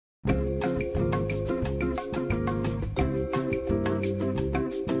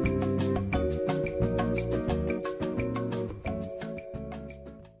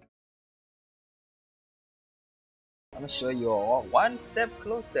I'm sure you're all one step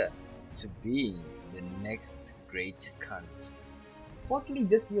closer to being the next great cunt. Or can you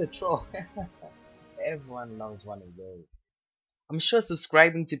just be a troll? Everyone loves one of those. I'm sure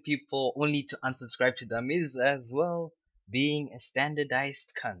subscribing to people only to unsubscribe to them is as well being a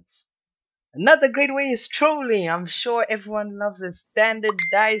standardized cunt. Another great way is trolling. I'm sure everyone loves a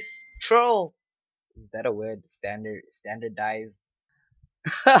standardized troll. Is that a word? Standardized?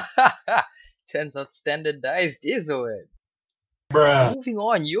 Turns out standardized is a word. Bruh. Moving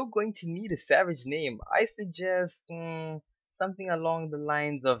on, you're going to need a savage name. I suggest something along the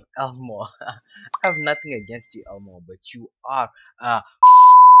lines of Elmo. I have nothing against you, Elmo, but you are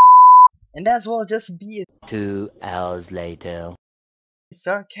and as well just be a 2 hours later.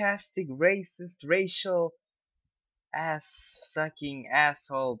 sarcastic, racist, racial, ass sucking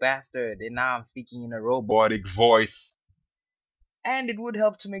asshole bastard. And now I'm speaking in a robotic voice. And it would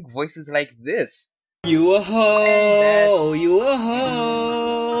help to make voices like this. You a hoe, you a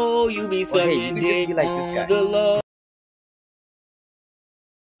hoe, you be sucking hey, you could just be like this guy. the low.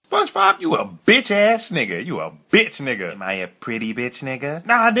 SpongeBob, you a bitch ass nigga. You a bitch nigga. Am I a pretty bitch nigga?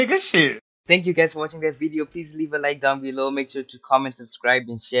 Nah, nigga, shit. Thank you guys for watching that video. Please leave a like down below. Make sure to comment, subscribe,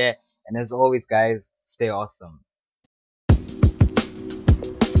 and share. And as always, guys, stay awesome.